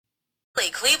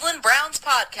Cleveland Browns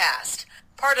podcast,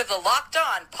 part of the Locked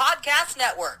On Podcast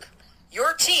Network.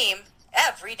 Your team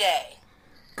every day.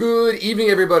 Good evening,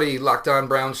 everybody. Locked On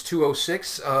Browns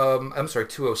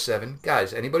 207.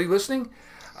 Guys, anybody listening?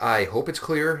 I hope it's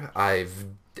clear. I've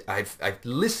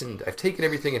listened. I've taken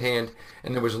everything in hand,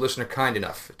 and there was a listener kind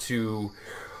enough to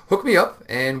hook me up,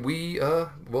 and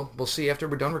we'll see after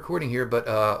we're done recording here, but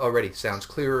already sounds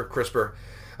clearer, crisper.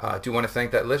 I do want to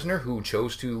thank that listener who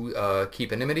chose to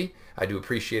keep anonymity. I do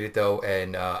appreciate it, though,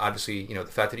 and obviously, the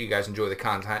fact that you guys enjoy the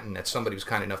content and that somebody was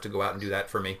kind enough to go out and do that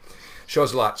for me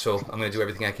shows a lot, so I'm going to do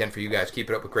everything I can for you guys. Keep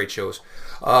it up with great shows.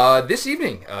 This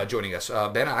evening, joining us,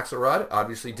 Ben Axelrod,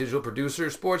 obviously digital producer,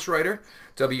 sports writer,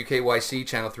 WKYC,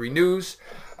 Channel 3 News.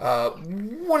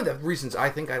 One of the reasons I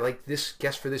think I like this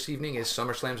guest for this evening is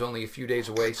SummerSlam's only a few days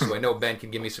away, so I know Ben can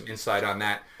give me some insight on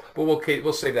that, but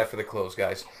we'll save that for the close,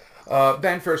 guys.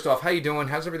 Ben, first off, how you doing?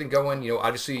 How's everything going?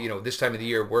 Obviously, this time of the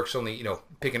year, work's only,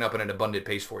 picking up at an abundant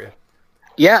pace for you.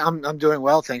 Yeah, I'm doing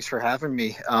well. Thanks for having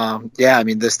me.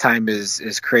 This time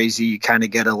is crazy. You kind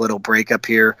of get a little breakup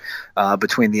here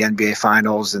between the NBA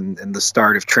Finals and the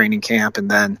start of training camp,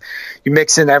 and then you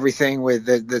mix in everything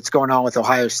that's going on with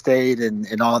Ohio State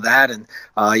and all that. And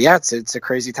it's a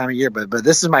crazy time of year. But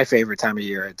this is my favorite time of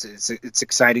year. It's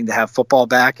exciting to have football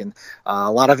back and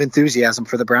a lot of enthusiasm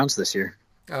for the Browns this year.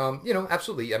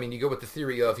 Absolutely. I mean, you go with the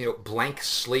theory of blank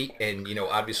slate, and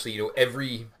obviously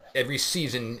every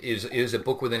season is a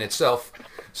book within itself.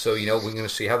 So, we're going to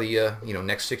see how the,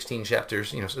 next 16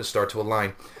 chapters, start to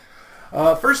align.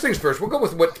 First things first, we'll go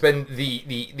with what's been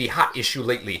the hot issue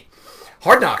lately.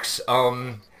 Hard Knocks.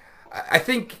 I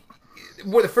think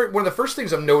one of the first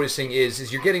things I'm noticing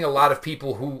is you're getting a lot of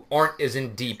people who aren't as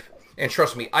in deep. And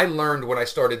trust me, I learned when I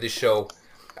started this show,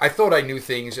 I thought I knew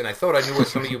things, and I thought I knew what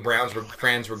some of you Browns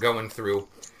fans were going through.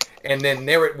 And then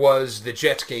there it was, the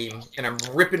Jets game, and I'm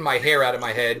ripping my hair out of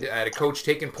my head. I had a coach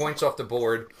taking points off the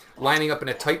board, lining up in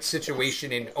a tight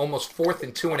situation in almost 4th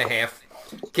and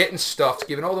 2.5, getting stuffed,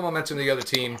 giving all the momentum to the other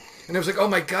team. And I was like, oh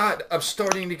my God, I'm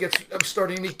starting to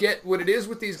get what it is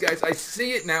with these guys. I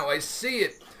see it now. I see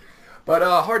it. But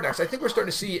Hard Knocks, I think we're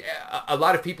starting to see a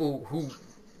lot of people who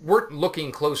weren't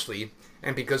looking closely,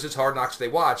 and because it's Hard Knocks they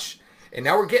watch. And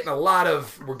now we're getting a lot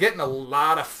of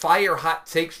fire hot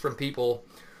takes from people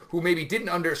who maybe didn't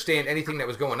understand anything that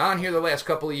was going on here the last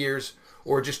couple of years,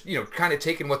 or just kind of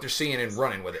taking what they're seeing and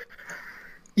running with it.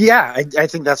 Yeah, I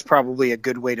think that's probably a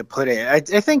good way to put it. I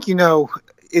think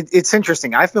it's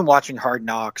interesting. I've been watching Hard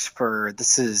Knocks for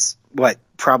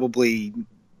probably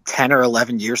 10 or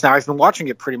 11 years now. I've been watching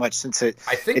it pretty much since it.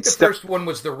 I think the first one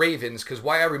was the Ravens, because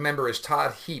why I remember is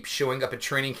Todd Heap showing up at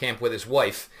training camp with his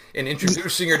wife and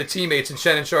introducing her to teammates, and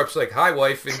Shannon Sharp's like, "Hi,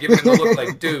 wife," and giving him the look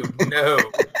like, "Dude, no."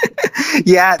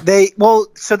 Yeah,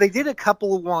 so they did a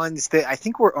couple of ones that I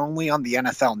think were only on the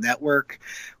NFL Network,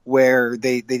 where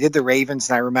they did the Ravens,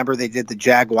 and I remember they did the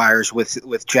Jaguars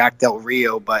with Jack Del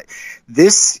Rio. But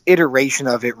this iteration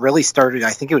of it really started,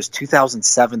 I think it was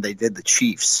 2007, they did the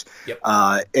Chiefs. Yep.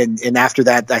 And after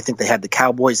that, I think they had the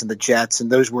Cowboys and the Jets, and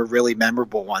those were really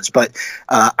memorable ones. But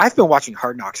I've been watching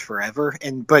Hard Knocks forever,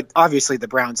 but obviously the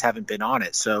Browns haven't been on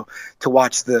it. So to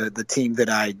watch the team that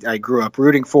I grew up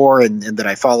rooting for and that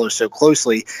I follow so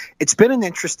closely, it's been an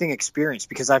interesting experience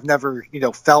because I've never,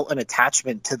 felt an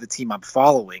attachment to the team I'm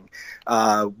following.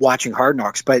 Watching Hard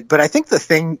Knocks, but I think the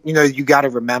thing you got to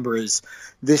remember is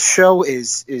this show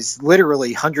is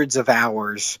literally hundreds of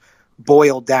hours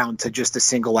boiled down to just a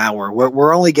single hour.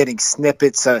 We're only getting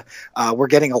snippets. We're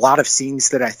getting a lot of scenes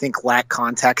that I think lack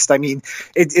context. I mean,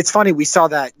 it's funny. We saw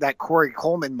that Corey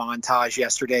Coleman montage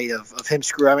yesterday of him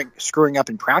screwing up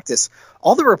in practice.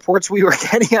 All the reports we were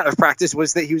getting out of practice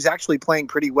was that he was actually playing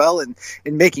pretty well and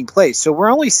making plays. So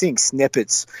we're only seeing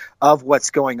snippets of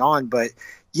what's going on, but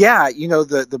yeah,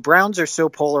 the Browns are so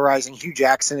polarizing. Hugh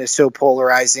Jackson is so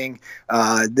polarizing.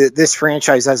 This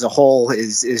franchise as a whole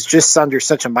is just under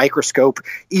such a microscope,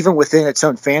 even within its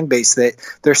own fan base, that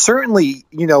there's certainly,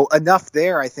 enough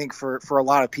there, I think, for a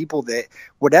lot of people that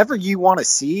whatever you want to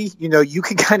see, you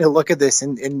can kind of look at this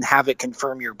and have it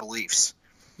confirm your beliefs.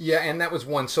 Yeah, and that was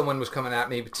one. Someone was coming at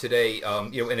me today,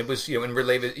 and it was, in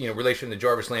relation to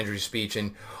Jarvis Landry's speech,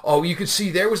 and you could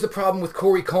see there was the problem with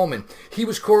Corey Coleman. He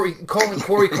was calling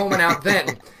Corey Coleman out then,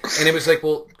 and it was like,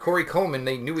 well, Corey Coleman,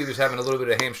 they knew he was having a little bit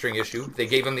of hamstring issue. They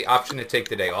gave him the option to take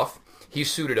the day off. He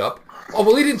suited up. Oh,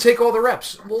 well, he didn't take all the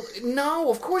reps. Well, no,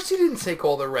 of course he didn't take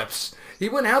all the reps. He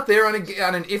went out there on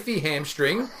an iffy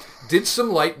hamstring, did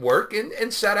some light work,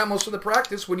 and sat out most of the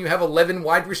practice when you have 11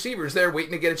 wide receivers there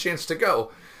waiting to get a chance to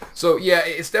go. So, yeah,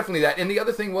 it's definitely that. And the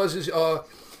other thing was,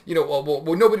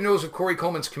 well, nobody knows if Corey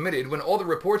Coleman's committed, when all the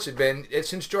reports had been,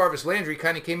 since Jarvis Landry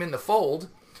kind of came in the fold,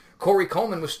 Corey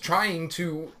Coleman was trying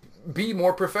to be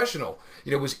more professional,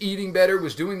 was eating better,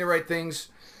 was doing the right things,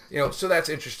 so that's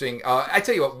interesting. I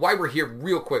tell you what, why we're here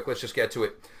real quick, let's just get to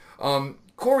it.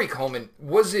 Corey Coleman,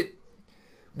 was it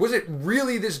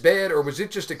really this bad, or was it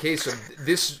just a case of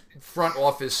this front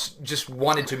office just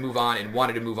wanted to move on and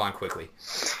wanted to move on quickly?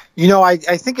 I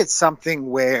think it's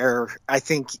something where I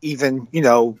think even,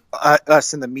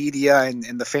 us in the media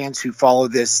and the fans who follow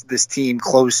this team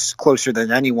closer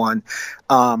than anyone,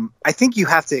 I think you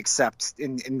have to accept,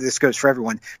 and this goes for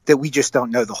everyone, that we just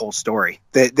don't know the whole story.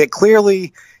 That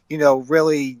clearly,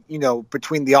 really,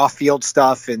 between the off-field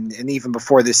stuff and even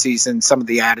before this season, some of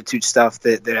the attitude stuff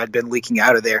that had been leaking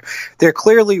out of there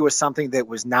clearly was something that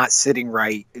was not sitting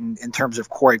right in terms of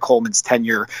Corey Coleman's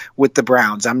tenure with the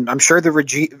Browns. I'm sure the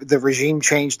regime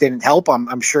change didn't help.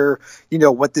 I'm sure,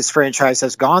 what this franchise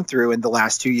has gone through in the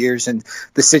last 2 years and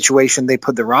the situation they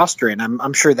put the roster in.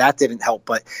 I'm sure that didn't help.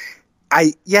 But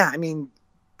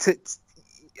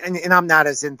and I'm not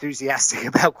as enthusiastic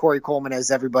about Corey Coleman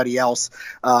as everybody else.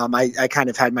 I kind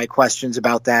of had my questions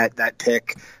about that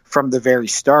pick from the very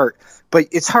start. But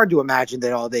it's hard to imagine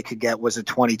that all they could get was a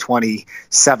 2020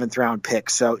 7th round pick.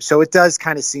 So it does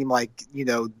kind of seem like,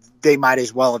 they might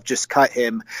as well have just cut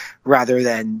him rather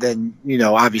than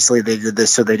obviously they did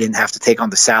this so they didn't have to take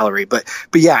on the salary. But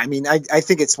yeah, I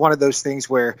think it's one of those things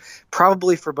where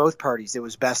probably for both parties it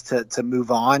was best to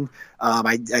move on.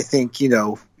 I think,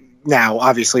 now,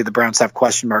 obviously, the Browns have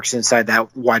question marks inside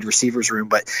that wide receivers room,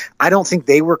 but I don't think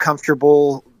they were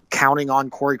comfortable counting on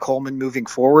Corey Coleman moving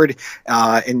forward.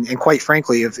 And quite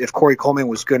frankly, if Corey Coleman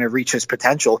was going to reach his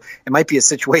potential, it might be a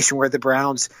situation where the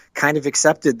Browns kind of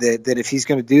accepted that if he's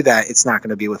going to do that, it's not going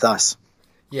to be with us.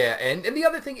 Yeah, and the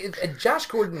other thing is, Josh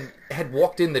Gordon had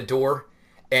walked in the door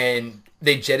and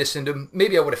they jettisoned him.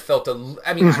 Maybe I would have felt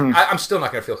I'm still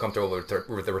not going to feel comfortable with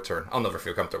the return. I'll never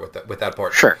feel comfortable with that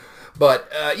part. Sure.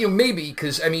 But, maybe,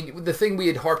 because, the thing we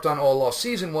had harped on all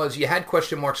season was you had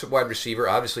question marks at wide receiver,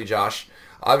 obviously Josh,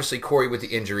 obviously Corey with the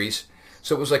injuries.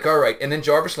 So it was like, all right. And then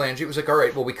Jarvis Landry, it was like, all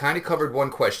right, well, we kind of covered one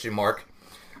question mark.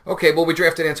 Okay, well, we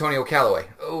drafted Antonio Callaway.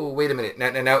 Oh, wait a minute.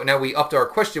 Now we upped our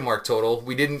question mark total.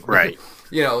 We didn't, right.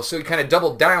 So we kind of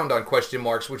doubled down on question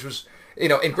marks, which was,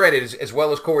 and granted, as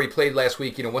well as Corey played last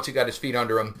week, once he got his feet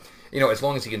under him, as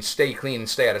long as he can stay clean and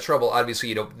stay out of trouble,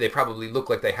 obviously, they probably look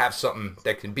like they have something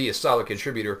that can be a solid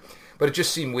contributor. But it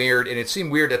just seemed weird, and it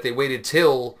seemed weird that they waited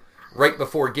till right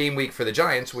before game week for the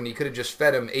Giants when you could have just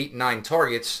fed him 8-9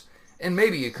 targets, and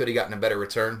maybe you could have gotten a better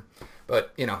return.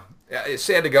 But, it's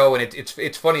sad to go, and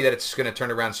it's funny that it's going to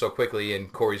turn around so quickly,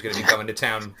 and Corey's going to be coming to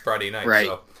town Friday night. Right.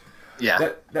 So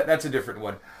yeah. That's a different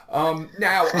one.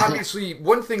 Now, obviously,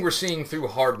 one thing we're seeing through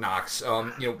Hard Knocks,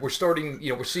 we're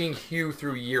seeing Hugh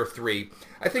through year 3.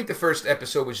 I think the first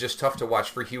episode was just tough to watch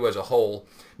for Hugh as a whole,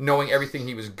 knowing everything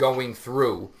he was going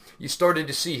through. You started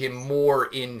to see him more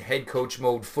in head coach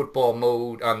mode, football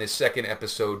mode on this second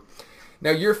episode.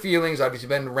 Now, your feelings, obviously,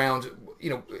 been around,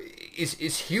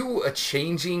 is Hugh a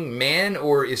changing man,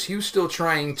 or is Hugh still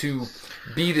trying to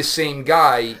be the same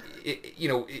guy,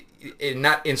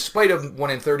 not in spite of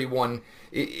 1-31?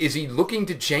 Is he looking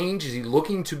to change? Is he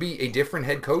looking to be a different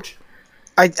head coach?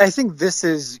 I think this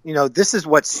is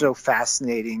what's so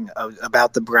fascinating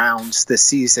about the Browns this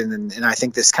season, and I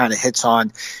think this kind of hits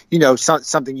on,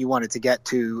 something you wanted to get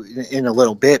to in a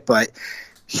little bit, but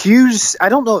Hugh's, I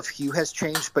don't know if Hugh has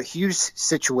changed, but Hugh's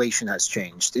situation has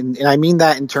changed, and I mean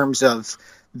that in terms of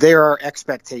there are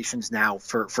expectations now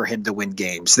for him to win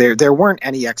games. There weren't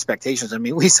any expectations.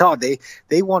 We saw they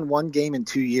won one game in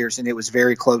 2 years, and it was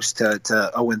very close to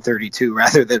 0-32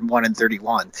 rather than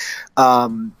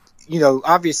 1-31.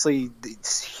 Obviously,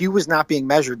 Hugh was not being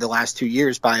measured the last 2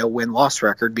 years by a win-loss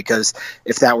record, because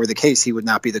if that were the case, he would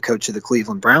not be the coach of the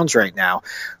Cleveland Browns right now.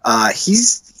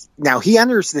 He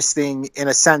enters this thing in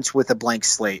a sense with a blank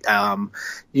slate.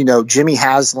 Jimmy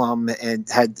Haslam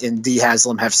and Dee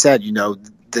Haslam have said,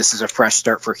 this is a fresh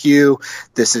start for Hugh.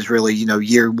 This is really,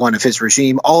 year one of his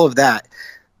regime, all of that.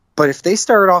 But if they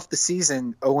start off the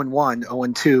season 0-1,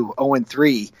 0-2,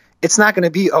 0-3, it's not going to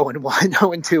be 0-1,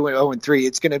 0-2, and 0-3.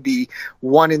 It's going to be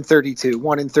 1-32,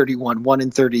 1-31,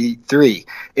 1-33.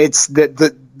 It's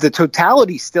the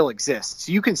totality still exists.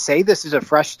 You can say this is a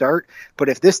fresh start, but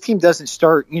if this team doesn't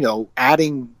start,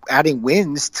 adding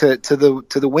wins to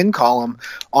the win column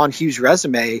on Hugh's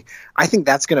resume, I think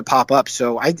that's going to pop up.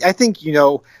 So I think,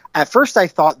 at first I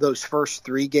thought those first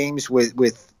 3 games with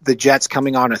the Jets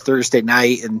coming on a Thursday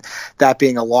night and that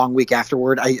being a long week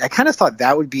afterward, I kind of thought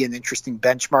that would be an interesting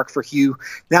benchmark for Hugh.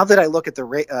 Now that I look at the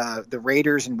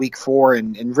Raiders in week 4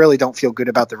 and really don't feel good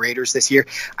about the Raiders this year,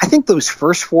 I think those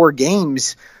first 4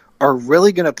 games are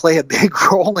really going to play a big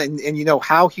role in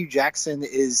how Hugh Jackson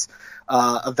is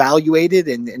evaluated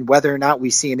and whether or not we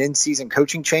see an in-season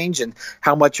coaching change and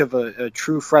how much of a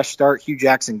true fresh start Hugh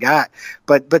Jackson got.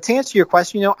 But to answer your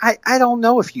question, I don't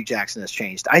know if Hugh Jackson has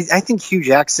changed. I think Hugh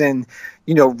Jackson,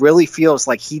 really feels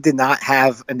like he did not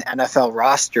have an NFL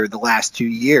roster the last 2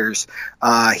 years.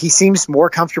 He seems more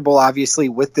comfortable, obviously,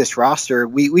 with this roster.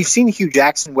 We've seen Hugh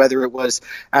Jackson, whether it was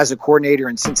as a coordinator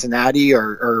in Cincinnati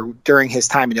or during his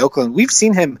time in Oakland, we've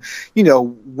seen him,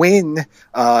 win,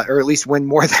 or at least win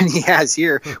more than he has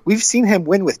here. We've seen him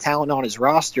win with talent on his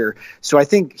roster. So I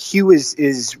think Hugh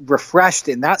is refreshed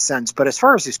in that sense. But as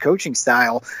far as his coaching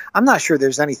style, I'm not sure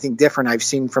there's anything different I've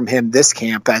seen from him this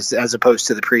camp as opposed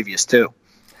to the previous 2.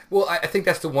 Well, I think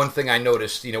that's the one thing I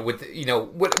noticed, with,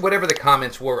 whatever the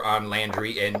comments were on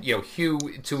Landry and, Hugh,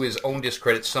 to his own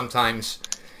discredit, sometimes,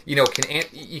 you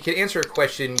can answer a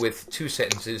question with 2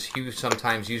 sentences. Hugh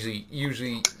sometimes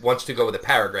usually wants to go with a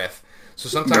paragraph. So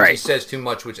sometimes he says too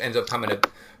much, which ends up coming to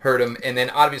hurt him. And then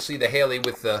obviously the Haley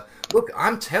with the, look,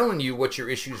 I'm telling you what your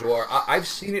issues are. I've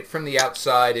seen it from the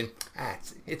outside, and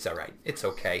it's all right. It's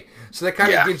okay. So that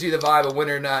kind of gives you the vibe of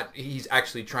whether or not he's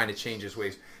actually trying to change his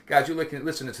ways. Guys, you're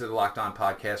listening to the Locked On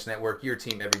Podcast Network, your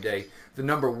team every day, the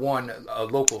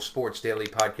 #1 local sports daily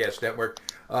podcast network.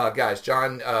 Guys,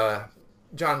 John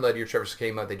Ledger, Trevor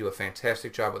Sakema, they do a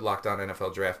fantastic job with Locked On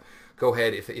NFL Draft. Go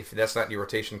ahead, if that's not in your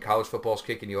rotation, college football's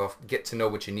kicking you off. Get to know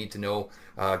what you need to know.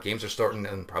 Games are starting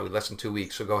in probably less than 2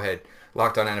 weeks, so go ahead.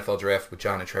 Locked On NFL Draft with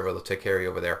John and Trevor. They'll take care of you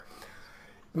over there.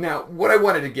 Now, what I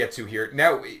wanted to get to here,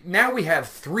 now we have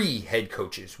 3 head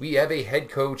coaches. We have a head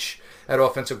coach at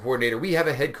offensive coordinator. We have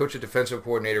a head coach at defensive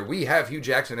coordinator. We have Hugh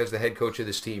Jackson as the head coach of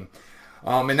this team.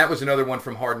 And that was another one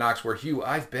from Hard Knocks where, Hugh,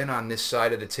 I've been on this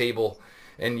side of the table.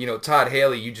 And, Todd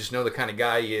Haley, you just know the kind of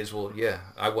guy he is. Well, yeah,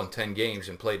 I won 10 games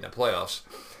and played in the playoffs.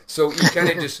 So you kind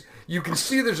of you can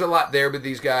see there's a lot there with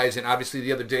these guys. And obviously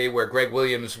the other day where Greg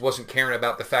Williams wasn't caring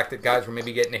about the fact that guys were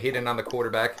maybe getting a hit in on the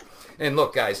quarterback. And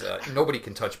look, guys, nobody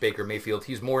can touch Baker Mayfield.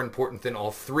 He's more important than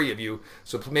all 3 of you.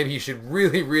 So maybe you should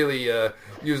really, really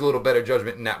use a little better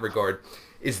judgment in that regard.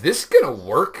 Is this going to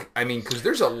work? I mean, because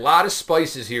there's a lot of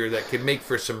spices here that could make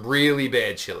for some really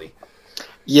bad chili.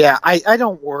 Yeah, I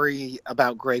don't worry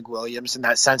about Greg Williams in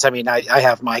that sense. I mean, I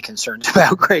have my concerns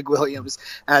about Greg Williams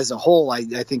as a whole. I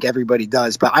think everybody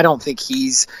does, but I don't think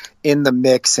he's in the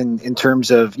mix in terms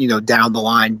of, down the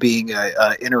line being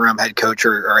a interim head coach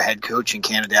or a head coaching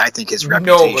candidate. I think his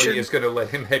reputation... Nobody is going to let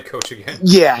him head coach again.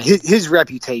 Yeah, his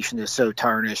reputation is so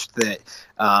tarnished that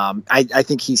I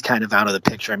think he's kind of out of the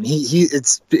picture. I mean,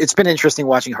 it's been interesting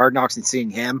watching Hard Knocks and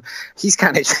seeing him. He's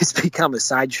kind of just become a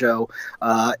sideshow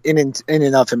in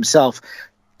and of himself.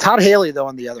 Todd Haley, though,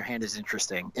 on the other hand, is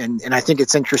interesting. And I think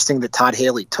it's interesting that Todd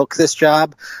Haley took this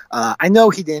job. I know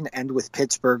he didn't end with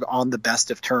Pittsburgh on the best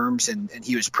of terms, and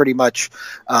he was pretty much,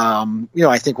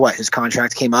 I think his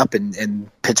contract came up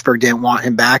and Pittsburgh didn't want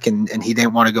him back, and he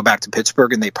didn't want to go back to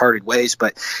Pittsburgh, and they parted ways.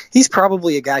 But he's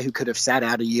probably a guy who could have sat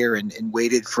out a year and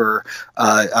waited for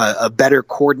a better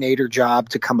coordinator job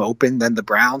to come open than the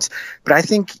Browns. But I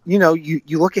think, you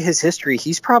look at his history,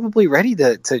 he's probably ready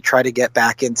to try to get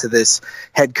back into this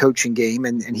head coaching game,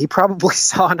 and he probably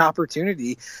saw an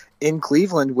opportunity in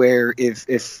Cleveland where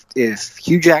if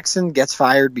Hugh Jackson gets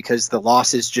fired because the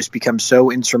losses just become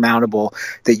so insurmountable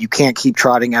that you can't keep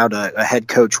trotting out a head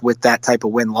coach with that type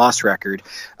of win-loss record,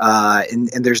 and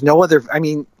there's no other,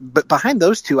 but behind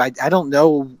those 2, I don't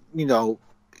know,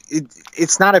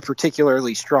 it's not a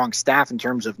particularly strong staff in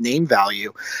terms of name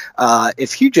value.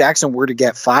 If Hugh Jackson were to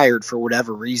get fired for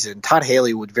whatever reason, Todd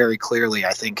Haley would very clearly,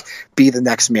 I think, be the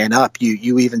next man up.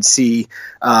 You even see,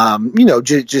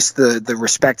 just the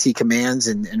respect he commands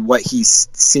and what he's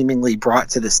seemingly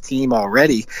brought to this team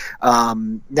already.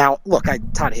 Now, look,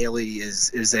 Todd Haley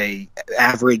is a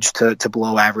average to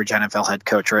below average NFL head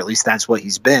coach, or at least that's what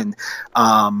he's been.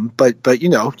 But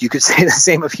you could say the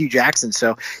same of Hugh Jackson.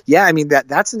 So yeah,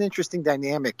 that's an interesting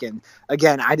dynamic. And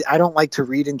again, I don't like to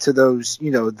read into those,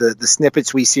 the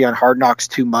snippets we see on Hard Knocks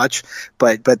too much,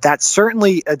 but that's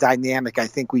certainly a dynamic I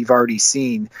think we've already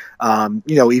seen,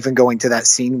 even going to that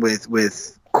scene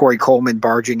with Corey Coleman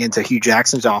barging into Hugh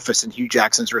Jackson's office, and Hugh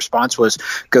Jackson's response was,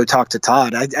 go talk to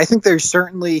Todd. I think there's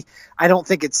certainly, I don't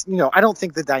think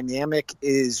the dynamic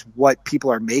is what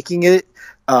people are making it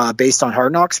based on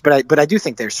Hard Knocks, but I do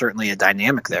think there's certainly a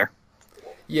dynamic there.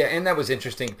 Yeah, and that was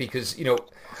interesting because,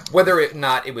 whether or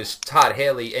not it was Todd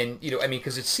Haley, and,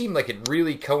 because it seemed like it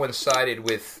really coincided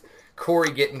with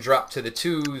Corey getting dropped to the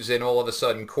twos, and all of a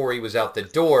sudden Corey was out the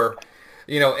door.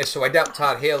 And so I doubt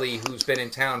Todd Haley, who's been in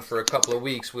town for a couple of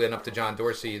weeks, went up to John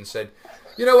Dorsey and said,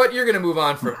 you know what, you're going to move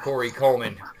on from Corey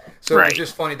Coleman. So It was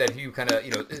just funny that Hugh kind of,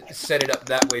 set it up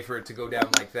that way for it to go down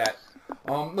like that.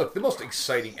 Look, the most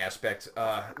exciting aspect,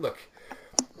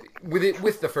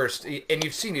 with the first, and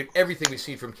you've seen it, everything we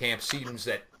see from camp seems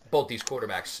that both these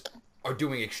quarterbacks are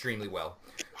doing extremely well.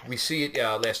 We see it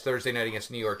last Thursday night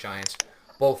against New York Giants.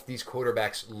 Both these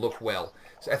quarterbacks look well.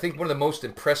 So I think one of the most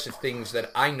impressive things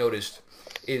that I noticed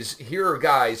is here are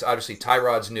guys, obviously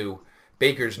Tyrod's new,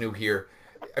 Baker's new here.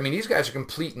 I mean, these guys are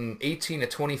completing 18 to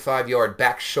 25-yard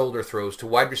back shoulder throws to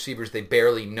wide receivers they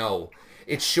barely know.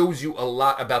 It shows you a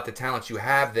lot about the talents you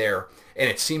have there, and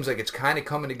it seems like it's kind of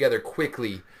coming together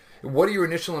quickly. What are your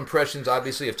initial impressions,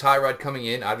 obviously, of Tyrod coming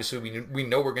in? Obviously, we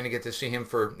know we're going to get to see him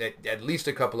for at least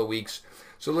a couple of weeks.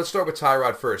 So let's start with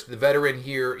Tyrod first. The veteran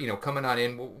here, coming on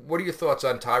in. What are your thoughts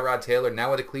on Tyrod Taylor,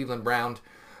 now with the Cleveland Browns?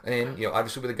 And,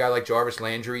 obviously with a guy like Jarvis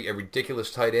Landry, a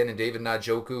ridiculous tight end, and David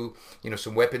Njoku,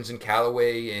 some weapons in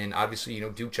Callaway, and obviously,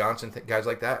 Duke Johnson, guys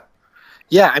like that.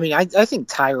 Yeah, I mean, I think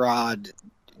Tyrod,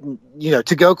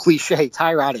 to go cliche,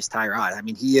 Tyrod is Tyrod. I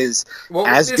mean, he is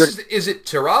as good. Is it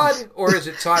Tyrod or is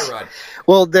it Tyrod?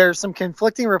 Well, there's some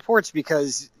conflicting reports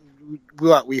because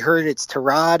we heard it's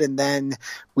Tyrod, and then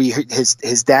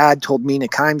his dad told Mina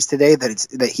Kimes today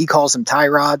that he calls him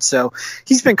Tyrod. So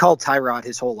he's been called Tyrod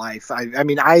his whole life.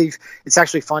 It's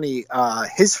actually funny.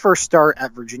 His first start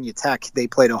at Virginia Tech, they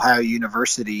played Ohio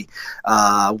University,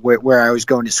 where I was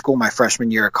going to school my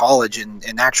freshman year of college,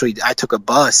 and actually I took a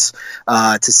bus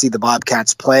to see the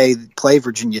Bobcats play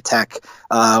Virginia Tech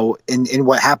in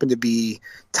what happened to be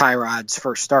Tyrod's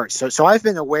first start. So I've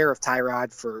been aware of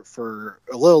Tyrod for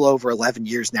a little over 11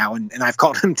 years now, and I've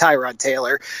called him Tyrod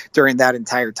Taylor during that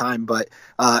entire time. But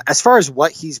as far as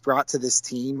what he's brought to this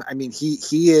team, I mean, he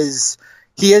is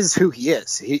who he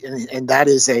is, and that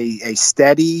is a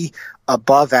steady,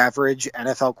 above average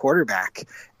NFL quarterback,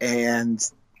 and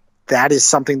that is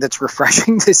something that's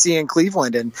refreshing to see in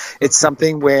Cleveland. And it's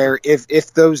something where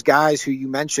if those guys who you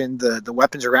mentioned, the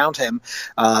weapons around him,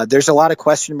 there's a lot of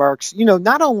question marks,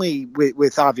 not only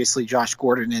with obviously Josh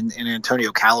Gordon and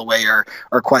Antonio Callaway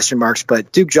are question marks,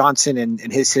 but Duke Johnson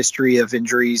and his history of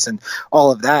injuries and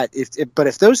all of that. But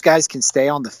if those guys can stay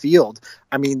on the field,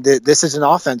 I mean, this is an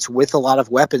offense with a lot of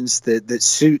weapons that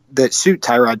suit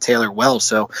Tyrod Taylor well.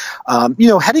 So,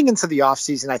 heading into the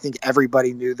offseason, I think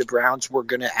everybody knew the Browns were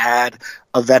going to add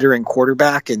a veteran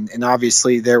quarterback. And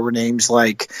obviously there were names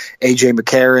like A.J.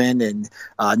 McCarron and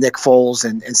Nick Foles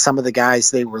and some of the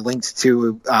guys they were linked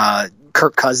to,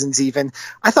 Kirk Cousins even.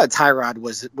 I thought Tyrod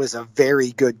was a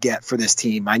very good get for this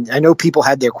team. I know people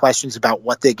had their questions about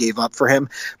what they gave up for him,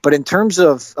 but in terms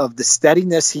of the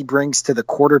steadiness he brings to the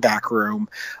quarterback room,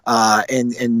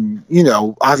 and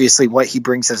obviously what he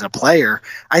brings as a player,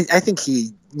 I think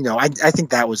I think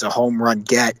that was a home run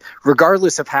get,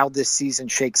 regardless of how this season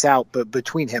shakes out, but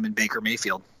between him and Baker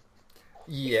Mayfield.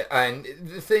 Yeah, and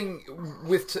the thing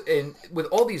with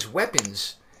all these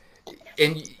weapons,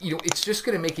 and it's just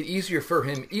going to make it easier for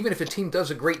him. Even if a team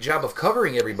does a great job of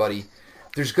covering everybody,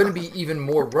 there's going to be even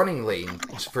more running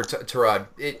lanes for Tyrod.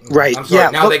 Right. I'm sorry. Yeah.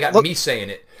 Now they got me saying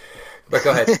it. But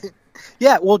go ahead.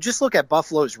 Yeah, well, just look at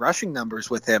Buffalo's rushing numbers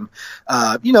with him.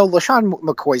 LaShawn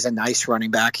McCoy's a nice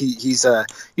running back. He's a,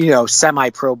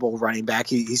 semi-Pro Bowl running back.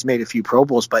 He's made a few Pro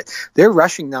Bowls, but their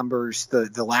rushing numbers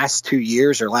the last 2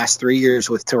 years or last 3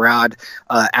 years with Tyrod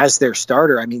as their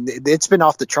starter, I mean, it's been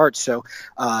off the charts. So,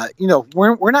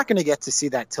 we're not going to get to see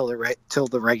that till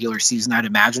the regular season, I'd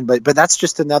imagine. But that's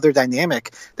just another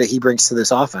dynamic that he brings to this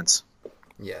offense.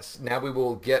 Yes. Now we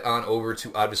will get on over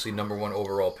to obviously number 1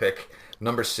 overall pick.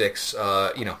 Number 6,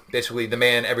 basically the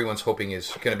man everyone's hoping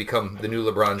is going to become the new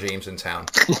LeBron James in town.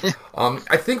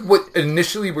 I think what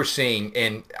initially we're seeing,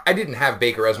 and I didn't have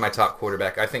Baker as my top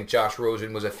quarterback. I think Josh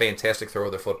Rosen was a fantastic thrower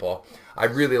of the football. I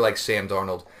really like Sam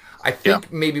Darnold. I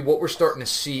think maybe what we're starting to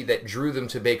see that drew them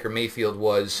to Baker Mayfield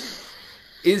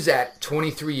is at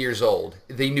 23 years old.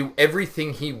 They knew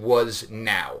everything he was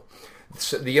now.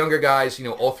 So the younger guys,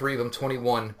 all three of them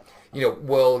 21,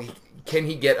 can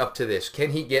he get up to this? Can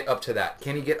he get up to that?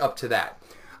 Can he get up to that?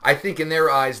 I think in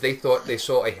their eyes, they thought they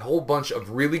saw a whole bunch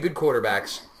of really good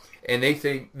quarterbacks, and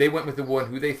they went with the one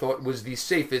who they thought was the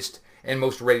safest and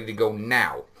most ready to go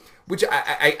now, which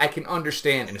I can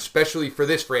understand, and especially for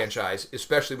this franchise,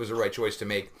 especially was the right choice to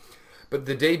make. But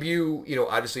the debut,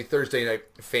 obviously Thursday night,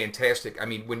 fantastic. I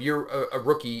mean, when you're a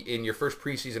rookie in your first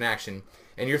preseason action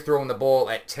and you're throwing the ball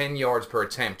at 10 yards per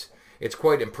attempt, it's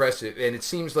quite impressive. And it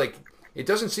seems like it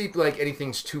doesn't seem like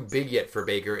anything's too big yet for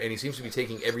Baker, and he seems to be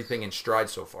taking everything in stride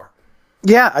so far.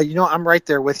 Yeah, I'm right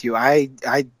there with you. I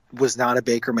was not a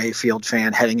Baker Mayfield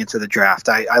fan heading into the draft.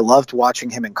 I loved watching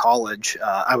him in college.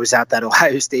 I was at that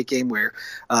Ohio State game where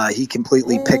he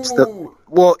completely picked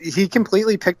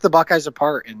the Buckeyes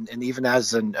apart, and even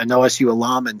as an OSU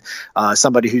alum and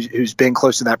somebody who's been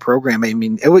close to that program, I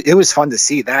mean, it was fun to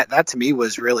see. That to me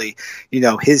was really,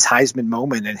 his Heisman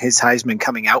moment and his Heisman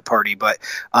coming out party. But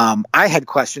I had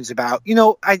questions about,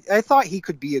 I thought he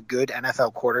could be a good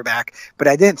NFL quarterback, but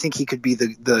I didn't think he could be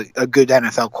a good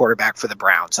NFL quarterback for the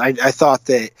Browns. I thought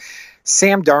that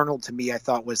Sam Darnold, to me, I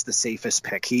thought was the safest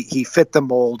pick. He fit the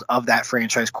mold of that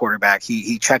franchise quarterback.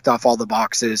 He checked off all the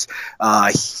boxes.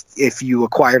 If you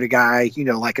acquired a guy,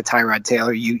 like a Tyrod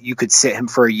Taylor, you could sit him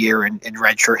for a year and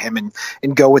redshirt him and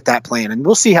go with that plan. And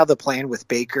we'll see how the plan with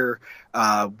Baker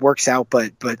works out,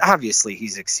 but obviously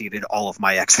he's exceeded all of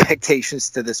my expectations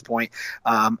to this point.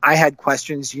 I had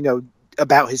questions,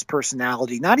 about his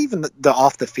personality, not even the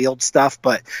off the field stuff,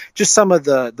 but just some of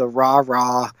the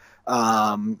rah,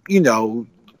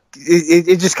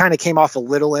 it just kind of came off a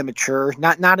little immature,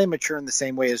 not immature in the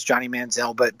same way as Johnny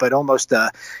Manziel, but almost,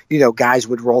 guys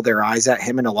would roll their eyes at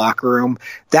him in a locker room.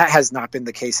 That has not been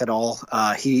the case at all.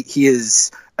 He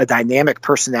is a dynamic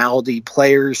personality.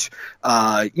 Players,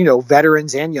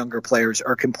 veterans and younger players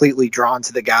are completely drawn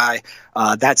to the guy.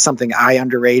 That's something I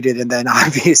underrated. And then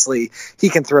obviously he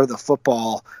can throw the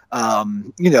football,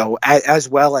 as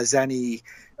well as any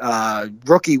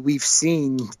rookie we've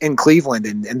seen in Cleveland,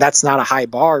 and that's not a high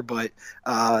bar, but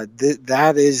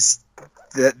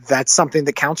that's something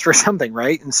that counts for something,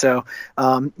 right? And so,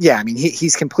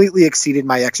 he's completely exceeded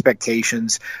my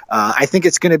expectations. I think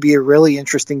it's going to be a really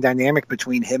interesting dynamic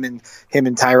between him and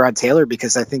Tyrod Taylor,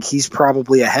 because I think he's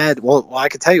probably ahead. Well, I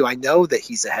can tell you, I know that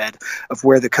he's ahead of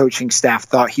where the coaching staff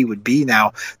thought he would be.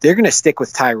 Now they're going to stick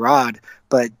with Tyrod,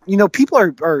 but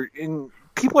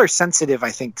people are sensitive,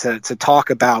 I think, to talk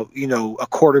about, a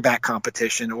quarterback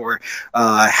competition or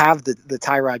have the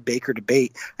Tyrod Baker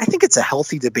debate. I think it's a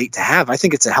healthy debate to have. I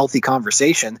think it's a healthy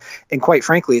conversation. And quite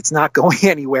frankly, it's not going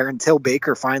anywhere until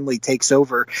Baker finally takes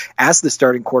over as the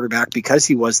starting quarterback, because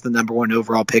he was the number one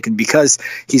overall pick and because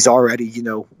he's already,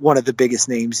 one of the biggest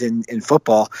names in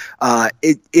football.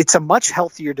 It's a much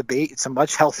healthier debate. It's a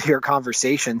much healthier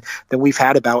conversation than we've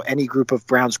had about any group of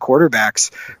Browns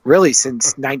quarterbacks really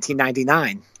since 1999.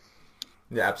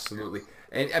 Yeah, absolutely.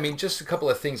 And I mean, just a couple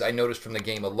of things I noticed from the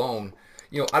game alone.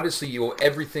 Obviously,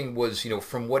 everything was,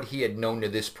 from what he had known to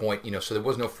this point, so there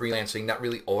was no freelancing, not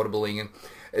really audibling.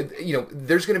 And,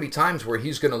 there's going to be times where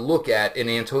he's going to look at an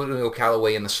Antonio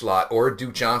Callaway in the slot or a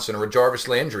Duke Johnson or a Jarvis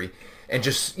Landry and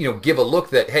just, give a look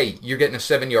that, hey, you're getting a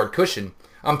 7-yard cushion.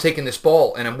 I'm taking this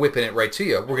ball and I'm whipping it right to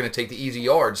you. We're going to take the easy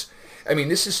yards. I mean,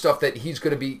 this is stuff that he's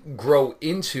going to grow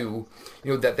into,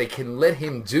 that they can let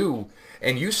him do.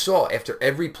 And you saw after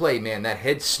every play, man, that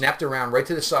head snapped around right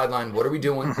to the sideline. What are we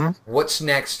doing? Mm-hmm. What's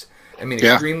next? I mean,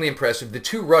 extremely impressive. The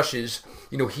 2 rushes,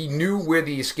 he knew where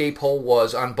the escape hole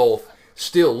was on both.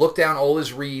 Still looked down all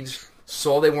his reads,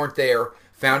 saw they weren't there,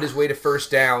 found his way to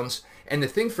first downs. And the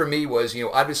thing for me was,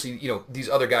 obviously, these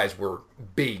other guys were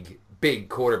big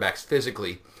quarterbacks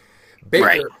physically. Baker,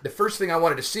 right. The first thing I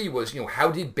wanted to see was, how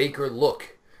did Baker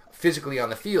look physically on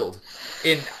the field?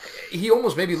 And he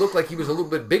almost maybe looked like he was a little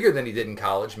bit bigger than he did in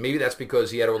college. Maybe that's because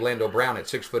he had Orlando Brown at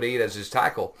 6'8" as his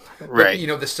tackle. Right.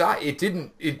 But, the size, it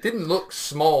didn't look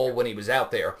small when he was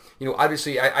out there.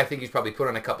 Obviously I think he's probably put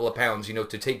on a couple of pounds,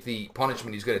 to take the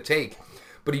punishment he's going to take.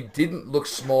 But he didn't look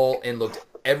small and looked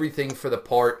everything for the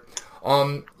part.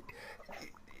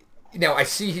 Now, I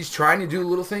see he's trying to do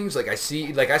little things. I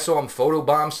saw him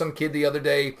photobomb some kid the other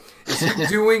day. Is he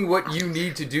doing what you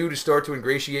need to do to start to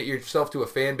ingratiate yourself to a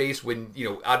fan base when,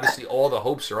 obviously all the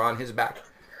hopes are on his back?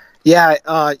 Yeah,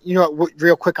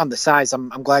 real quick on the size,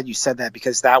 I'm glad you said that,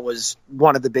 because that was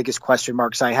one of the biggest question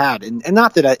marks I had. And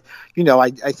not that I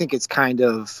think it's kind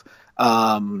of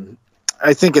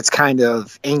I think it's kind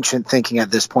of ancient thinking at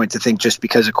this point to think just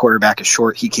because a quarterback is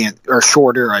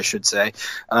shorter, I should say,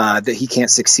 that he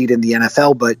can't succeed in the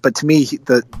NFL. But to me,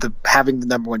 the having the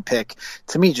number one pick,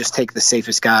 to me, just take the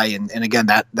safest guy. And again,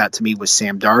 that to me was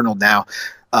Sam Darnold. Now,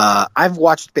 I've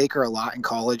watched Baker a lot in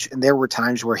college, and there were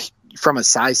times where from a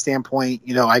size standpoint,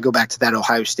 I go back to that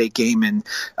Ohio State game in,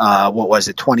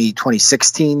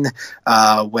 2016,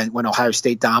 when Ohio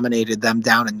State dominated them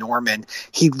down in Norman.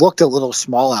 He looked a little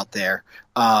small out there.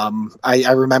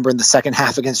 I remember in the second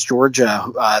half against Georgia,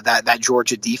 that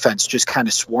Georgia defense just kind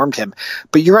of swarmed him.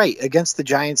 But you're right, against the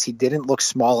Giants, he didn't look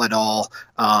small at all.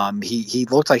 He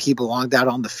looked like he belonged out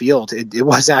on the field. It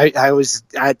was I was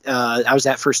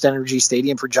at First Energy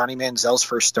Stadium for Johnny Manziel's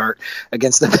first start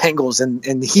against the Bengals,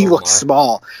 and he looked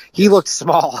small. He looked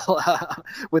small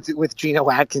with Geno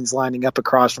Atkins lining up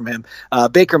across from him.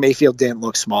 Baker Mayfield didn't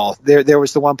look small. There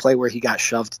was the one play where he got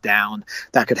shoved down.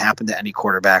 That could happen to any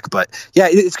quarterback, but yeah,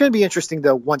 it's going to be interesting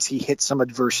though once he hits some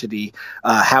adversity,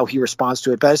 how he responds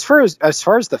to it. But as far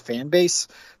as the fan base,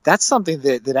 that's something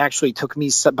that actually took me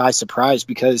by surprise,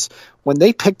 because when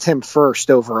they picked him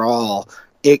first overall,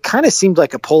 it kind of seemed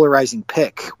like a polarizing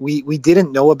pick. We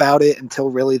didn't know about it until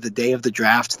really the day of the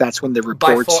draft. That's when the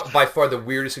reports by far the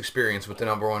weirdest experience with the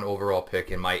number one overall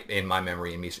pick in my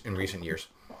memory in recent years.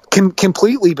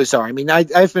 Completely bizarre. I mean,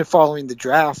 I've been following the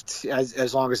draft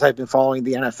as long as I've been following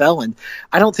the NFL, and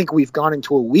I don't think we've gone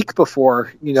into a week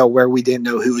before, where we didn't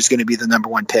know who was going to be the number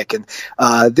one pick. And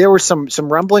there were some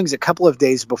rumblings a couple of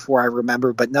days before, I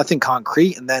remember, but nothing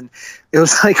concrete. And then it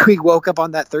was like we woke up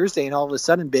on that Thursday, and all of a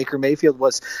sudden Baker Mayfield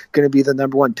was going to be the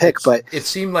number one pick. But it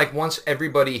seemed like once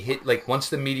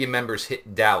the media members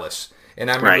hit Dallas, and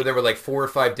I remember there were like 4 or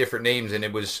 5 different names, and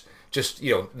it was just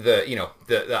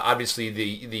the obviously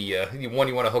the one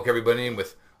you want to hook everybody in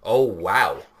with. Oh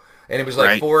wow! And it was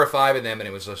like 4 or 5 of them, and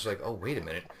it was just like, oh wait a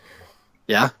minute.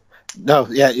 Yeah, no,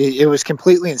 yeah, it was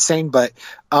completely insane. But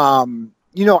I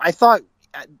thought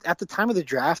at the time of the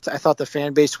draft, I thought the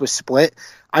fan base was split.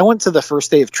 I went to the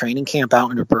first day of training camp out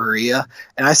in Berea,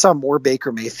 and I saw more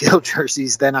Baker Mayfield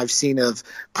jerseys than I've seen of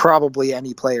probably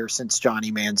any player since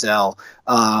Johnny Manziel.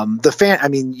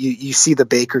 You see the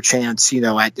Baker chants,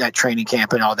 at training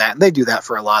camp and all that, and they do that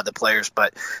for a lot of the players,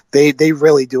 but they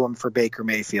really do them for Baker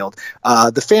Mayfield.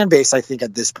 The fan base, I think,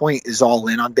 at this point is all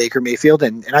in on Baker Mayfield,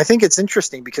 and I think it's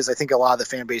interesting because I think a lot of the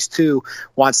fan base, too,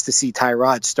 wants to see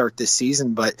Tyrod start this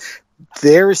season, but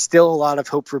there is still a lot of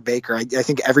hope for Baker. I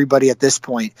think everybody at this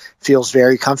point feels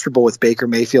very comfortable with Baker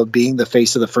Mayfield being the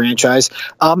face of the franchise.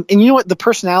 And you know what? The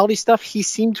personality stuff, he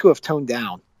seemed to have toned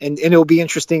down. And it'll be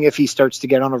interesting if he starts to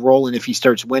get on a roll and if he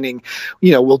starts winning.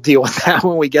 We'll deal with that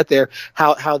when we get there,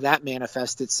 how that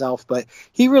manifests itself. But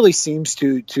he really seems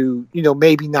to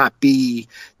maybe not be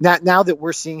 – now that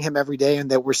we're seeing him every day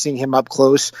and that we're seeing him up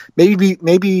close, maybe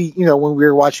when we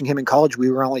were watching him in college,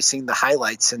 we were only seeing the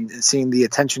highlights and seeing the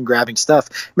attention-grabbing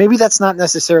stuff. Maybe that's not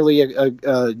necessarily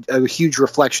a huge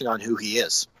reflection on who he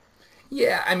is.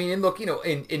 Yeah, I mean, and look,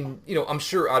 I'm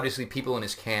sure obviously people in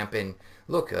his camp and –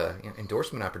 look,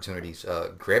 endorsement opportunities,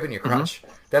 grabbing your crotch.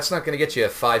 Mm-hmm. That's not going to get you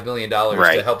 $5 million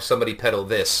to help somebody peddle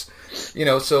this,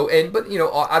 but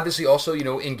obviously also,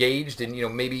 engaged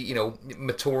and, maybe,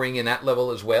 maturing in that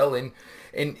level as well. And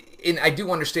I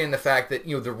do understand the fact that,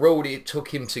 the road it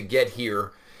took him to get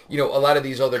here, a lot of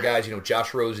these other guys,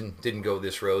 Josh Rosen didn't go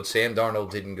this road. Sam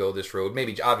Darnold didn't go this road.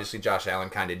 Maybe obviously Josh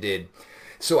Allen kind of did.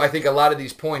 So I think a lot of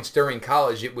these points during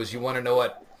college, it was, you want to know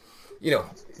what,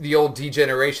 the old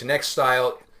D-Generation X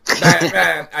style.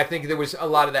 I think there was a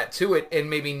lot of that to it, and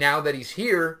maybe now that he's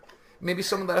here, maybe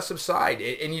some of that subside.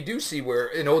 And you do see where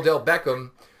in Odell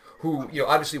Beckham, who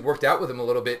obviously worked out with him a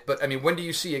little bit, but I mean, when do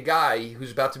you see a guy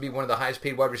who's about to be one of the highest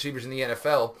paid wide receivers in the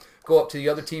NFL go up to the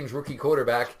other team's rookie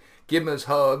quarterback, give him his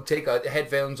hug, take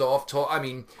headphones off, talk? I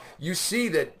mean, you see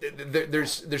that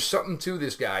there's something to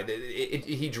this guy.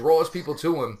 He draws people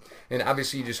to him, and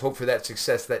obviously you just hope for that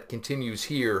success that continues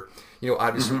here.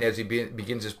 Obviously as he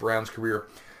begins his Browns career.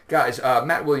 Guys,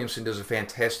 Matt Williamson does a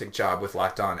fantastic job with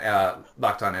Locked On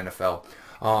NFL.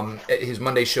 His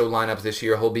Monday show lineup this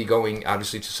year, he'll be going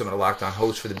obviously to some of the Locked On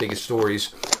hosts for the biggest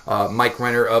stories. Mike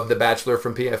Renner of The Bachelor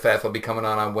from PFF will be coming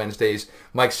on Wednesdays.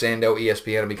 Mike Sando,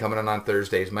 ESPN, will be coming on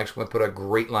Thursdays. Mike's going to put a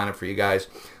great lineup for you guys.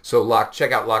 So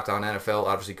check out Locked On NFL.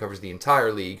 Obviously covers the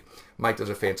entire league. Mike does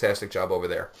a fantastic job over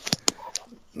there.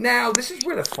 Now, this is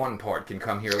where the fun part can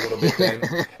come here a little bit, Ben.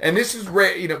 And this is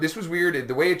where, this was weird.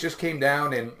 The way it just came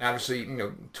down, and obviously,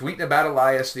 tweeting about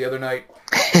Elias the other night.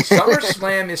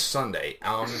 SummerSlam is Sunday.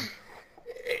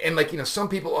 And some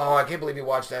people, I can't believe you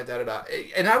watched that, da-da-da.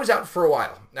 And I was out for a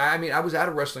while. I mean, I was out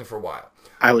of wrestling for a while.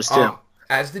 I was too.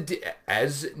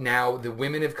 As now the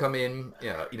women have come in,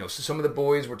 some of the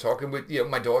boys were talking with,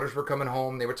 my daughters were coming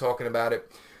home. They were talking about it.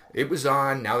 It was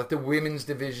on. Now that the women's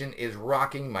division is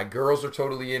rocking, my girls are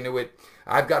totally into it.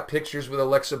 I've got pictures with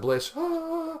Alexa Bliss.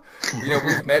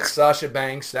 We've met Sasha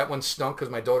Banks. That one stunk because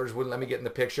my daughters wouldn't let me get in the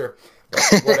picture.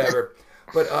 Whatever.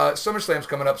 But SummerSlam's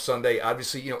coming up Sunday,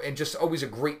 obviously, and just always a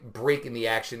great break in the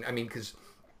action. I mean, because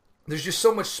there's just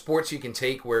so much sports you can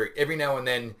take where every now and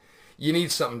then you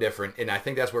need something different, and I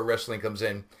think that's where wrestling comes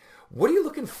in. What are you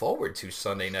looking forward to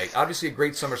Sunday night? Obviously, a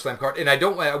great SummerSlam card, and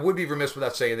I would be remiss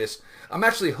without saying this. I'm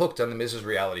actually hooked on the Mrs.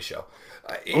 Reality Show.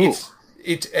 I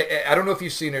don't know if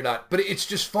you've seen it or not, but it's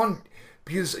just fun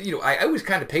because I always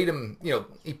kind of paid him.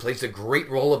 He plays the great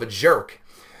role of a jerk.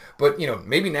 But,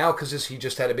 maybe now because he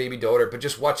just had a baby daughter, but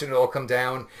just watching it all come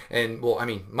down. And, well, I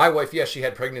mean, my wife, yes, she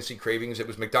had pregnancy cravings. It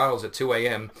was McDonald's at 2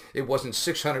 a.m. It wasn't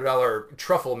 $600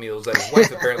 truffle meals that his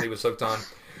wife apparently was hooked on.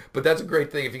 But that's a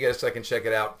great thing if you get a second, check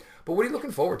it out. But what are you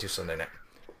looking forward to Sunday night?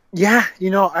 Yeah,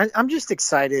 I'm just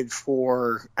excited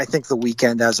for, I think, the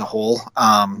weekend as a whole.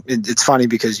 It's funny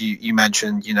because you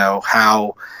mentioned,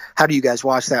 how do you guys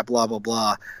watch that, blah, blah,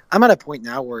 blah. I'm at a point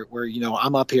now where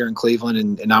I'm up here in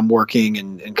Cleveland and I'm working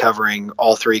and covering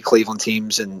all three Cleveland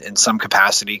teams in some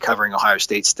capacity, covering Ohio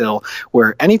State still,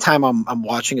 where anytime I'm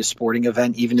watching a sporting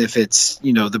event, even if it's,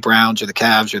 the Browns or the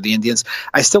Cavs or the Indians,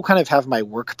 I still kind of have my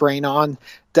work brain on.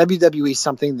 WWE is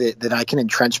something that I can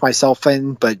entrench myself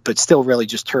in, but still really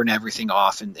just turn everything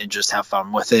off and just have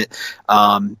fun with it.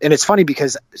 And it's funny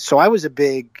because I was a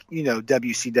big,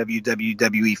 WCW,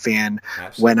 WWE fan.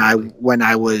 Absolutely. when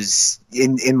I was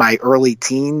in my early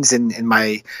teens and in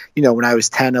my, when I was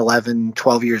 10, 11,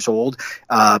 12 years old,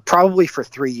 probably for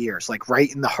 3 years, like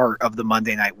right in the heart of the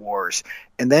Monday Night Wars.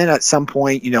 And then at some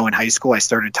point, in high school, I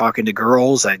started talking to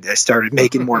girls. I started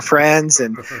making more friends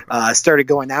and started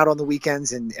going out on the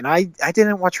weekends. And I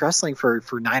didn't watch wrestling for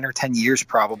 9 or 10 years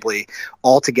probably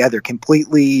altogether,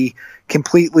 completely,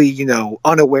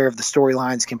 unaware of the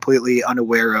storylines, completely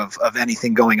unaware of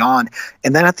anything going on.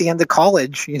 And then at the end of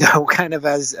college, kind of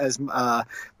as my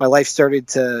life started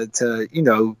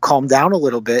to calm down a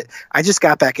little bit, I just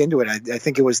got back into it. I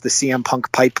think it was the CM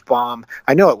Punk pipe bomb.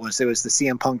 I know it was the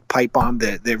CM Punk pipe bomb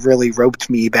that really roped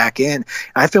me back in. And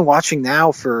I've been watching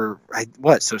now for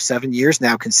 7 years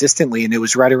now consistently. And it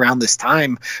was right around this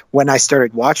time when I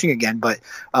started watching again. But,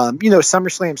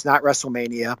 SummerSlam's not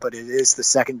WrestleMania, but it is the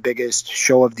second biggest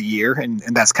show of the year. And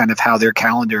that's kind of how their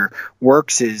calendar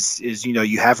works is,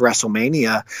 you have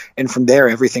WrestleMania and from there,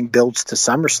 everything builds to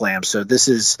SummerSlam. So this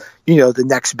is, the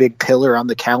next big pillar on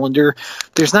the calendar.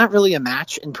 There's not really a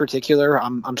match in particular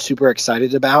I'm super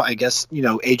excited about. I guess,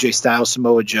 AJ Styles,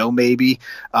 Samoa Joe, maybe.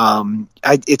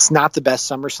 It's not the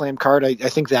best SummerSlam card. I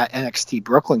think that NXT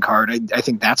Brooklyn card, I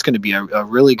think that's going to be a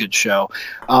really good show.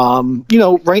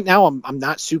 Right now I'm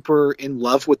not super in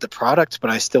love with the product, but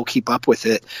I still keep up with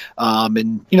it.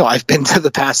 And I've been to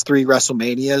the past 3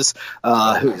 WrestleManias.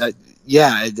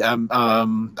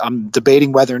 I'm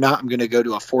debating whether or not I'm going to go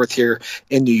to a 4th here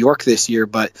in New York this year,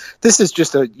 but this is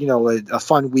just a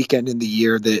fun weekend in the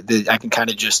year that I can kind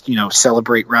of just,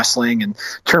 celebrate wrestling and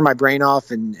turn my brain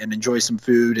off and enjoy some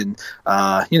food and,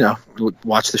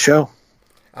 watch the show.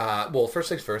 Well, first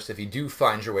things first, if you do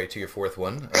find your way to your 4th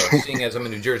one, seeing as I'm a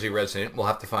New Jersey resident, we'll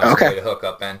have to find some way to hook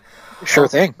up, Ben. Sure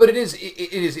thing. But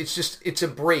it's a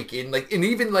break in and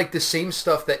even like the same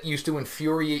stuff that used to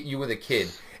infuriate you with a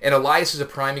kid. And Elias is a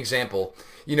prime example,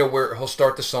 where he'll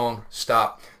start the song,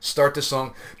 start the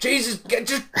song, Jesus,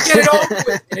 just get it over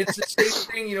with. And it's the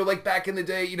same thing, like back in the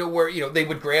day, where, they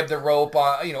would grab the rope,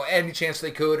 any chance they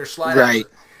could or slide right.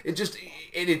 out.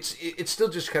 It still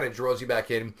just kind of draws you back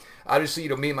in. Obviously,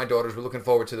 me and my daughters were looking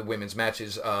forward to the women's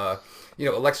matches.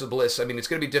 Alexa Bliss, I mean, it's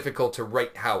going to be difficult to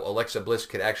write how Alexa Bliss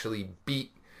could actually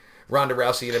beat Ronda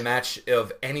Rousey in a match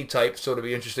of any type, so it'll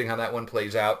be interesting how that one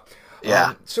plays out.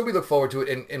 Yeah. So we look forward to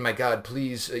it, and my God,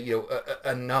 please,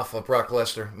 enough of Brock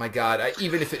Lesnar. My God,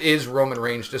 even if it is Roman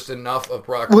Reigns, just enough of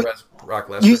Brock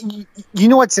Lesnar. You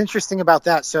know what's interesting about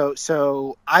that?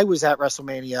 So I was at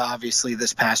WrestleMania, obviously,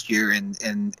 this past year,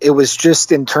 and it was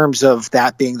just in terms of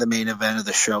that being the main event of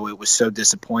the show, it was so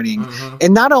disappointing. Mm-hmm.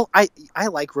 And I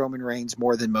like Roman Reigns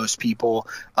more than most people.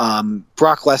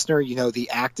 Brock Lesnar,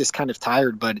 the act is kind of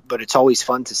tired, but it's always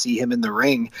fun to see him in the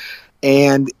ring.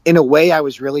 And in a way, I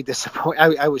was really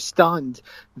disappointed. I was stunned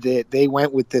that they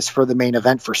went with this for the main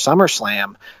event for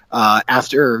SummerSlam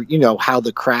after, how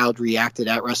the crowd reacted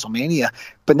at WrestleMania.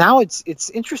 But now it's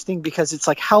interesting because it's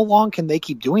like, how long can they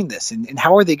keep doing this? And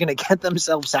how are they going to get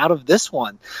themselves out of this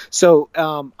one? So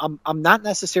I'm not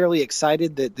necessarily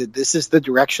excited that this is the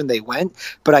direction they went,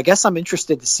 but I guess I'm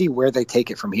interested to see where they take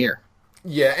it from here.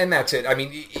 Yeah, and that's it. I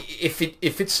mean, if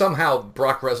it's somehow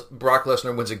Brock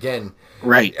Lesnar wins again,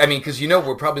 right? I mean, because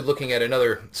we're probably looking at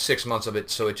another 6 months of it.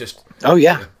 So it just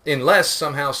unless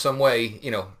somehow, some way,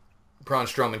 Braun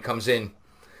Strowman comes in,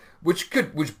 which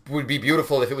would be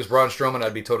beautiful if it was Braun Strowman.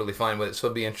 I'd be totally fine with it. So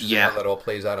it'd be interesting how that all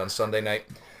plays out on Sunday night.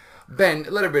 Ben,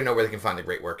 let everybody know where they can find the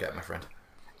great work at, my friend.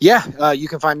 Yeah, you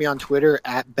can find me on Twitter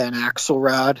at Ben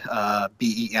Axelrod,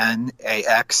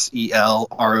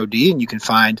 BenAxelrod, and you can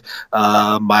find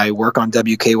my work on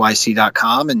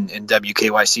WKYC.com and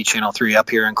WKYC Channel 3 up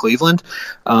here in Cleveland.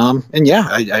 And yeah,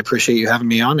 I appreciate you having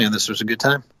me on, man. This was a good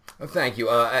time. Well, thank you.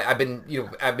 I've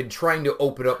been trying to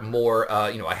open up more.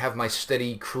 I have my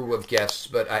steady crew of guests,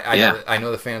 but I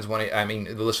know the fans want to. I mean,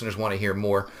 the listeners want to hear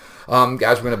more.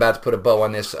 Guys, we're about to put a bow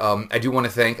on this. I do want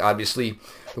to thank, obviously,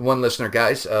 the one listener,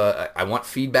 guys. I want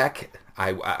feedback.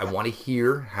 I want to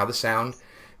hear how the sound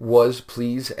was.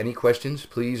 Please, any questions,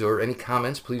 please, or any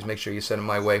comments, please make sure you send them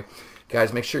my way.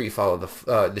 Guys, make sure you follow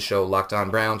the show Locked On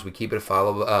Browns. We keep it a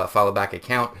follow back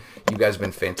account. You guys have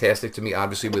been fantastic to me.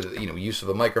 Obviously, with use of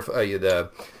a microphone, the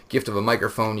gift of a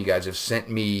microphone. You guys have sent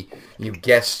me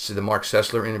guests to the Mark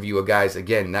Sessler interview. Guys,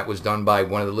 again, that was done by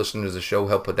one of the listeners of the show.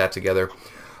 Helped put that together.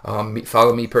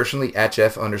 Follow me personally at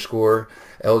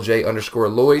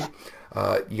Jeff_LJ_Lloyd.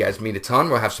 You guys meet a ton.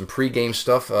 We'll have some pregame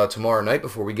stuff tomorrow night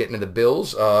before we get into the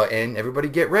Bills. And everybody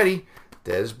get ready.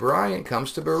 Dez Bryant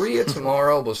comes to Berea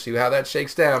tomorrow. We'll see how that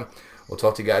shakes down. We'll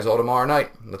talk to you guys all tomorrow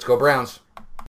night. Let's go Browns.